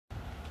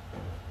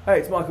Hey,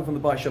 it's Michael from the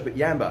bike shop at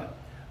Yamba.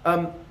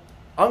 I'm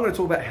going to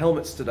talk about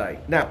helmets today.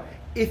 Now,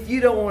 if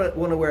you don't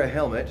want to wear a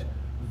helmet,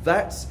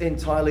 that's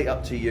entirely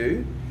up to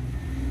you.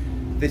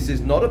 This is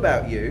not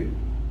about you,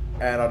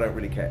 and I don't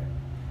really care.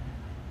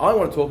 I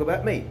want to talk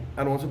about me,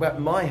 and I want to talk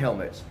about my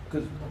helmet,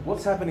 because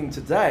what's happening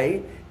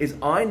today is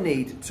I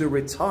need to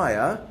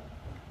retire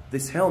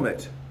this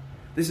helmet.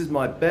 This is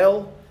my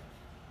Bell.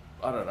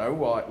 I don't know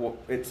why.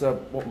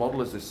 What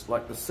model is this?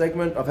 Like the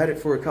Segment. I've had it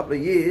for a couple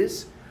of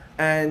years,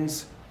 and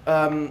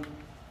the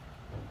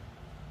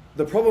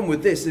problem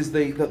with this is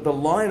the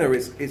liner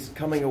is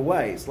coming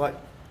away. It's like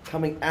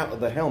coming out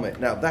of the helmet.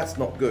 Now that's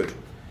not good.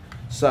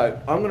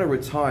 So I'm going to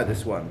retire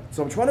this one.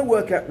 So I'm trying to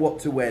work out what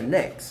to wear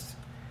next.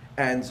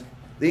 And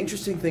the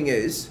interesting thing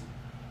is,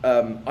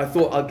 I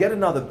thought I'll get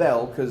another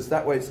Bell because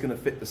that way it's going to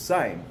fit the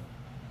same.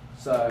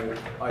 So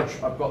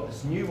I've got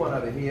this new one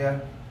over here,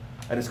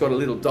 and it's got a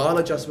little dial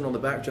adjustment on the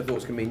back, which I thought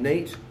was going to be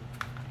neat.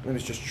 Let me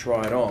just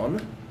try it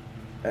on.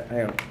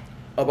 Hang on.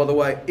 Oh, by the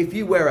way, if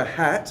you wear a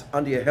hat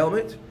under your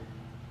helmet,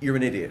 you're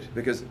an idiot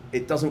because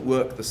it doesn't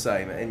work the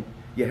same, and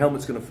your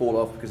helmet's going to fall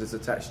off because it's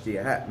attached to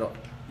your hat, not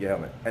your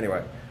helmet.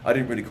 Anyway, I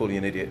didn't really call you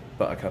an idiot,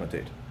 but I kind of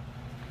did.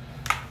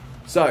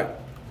 So,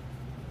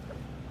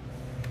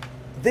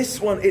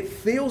 this one, it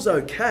feels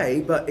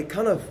okay, but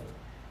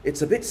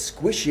it's a bit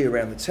squishy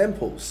around the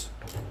temples.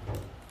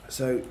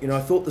 So, you know,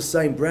 I thought the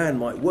same brand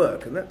might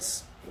work, and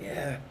it's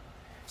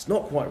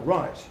not quite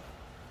right.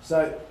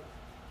 So,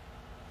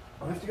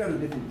 I have to go to a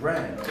different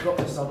brand. I've got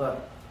this other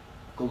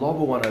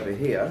Global one over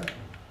here,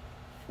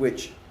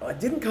 which I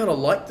didn't kind of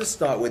like to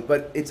start with,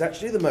 but it's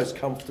actually the most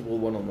comfortable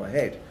one on my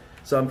head.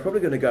 So I'm probably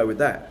going to go with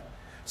that.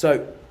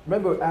 So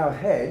remember, our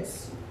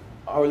heads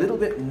are a little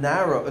bit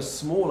narrower,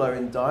 smaller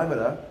in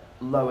diameter,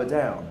 lower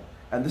down.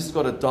 And this has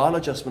got a dial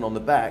adjustment on the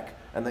back,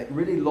 and that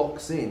really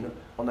locks in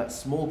on that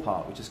small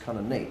part, which is kind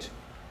of neat.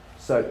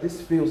 So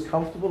this feels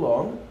comfortable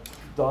on,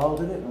 dialed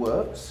in, it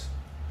works,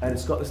 and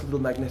it's got this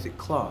little magnetic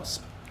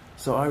clasp.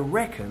 So I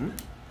reckon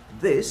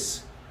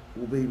this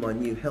will be my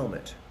new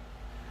helmet.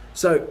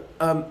 So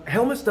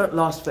helmets don't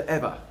last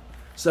forever.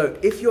 So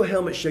if your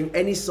helmet's showing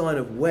any sign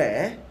of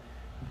wear,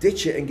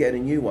 ditch it and get a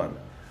new one.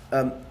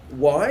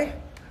 Why?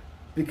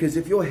 Because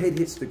if your head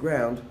hits the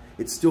ground,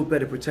 it's still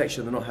better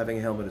protection than not having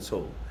a helmet at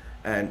all.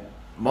 And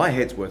my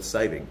head's worth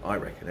saving, I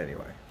reckon,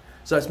 anyway.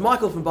 So it's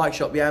Michael from Bike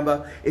Shop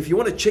Yamba. If you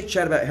want to chit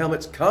chat about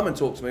helmets, come and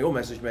talk to me or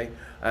message me,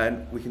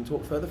 and we can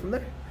talk further from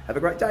there. Have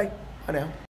a great day. Bye now.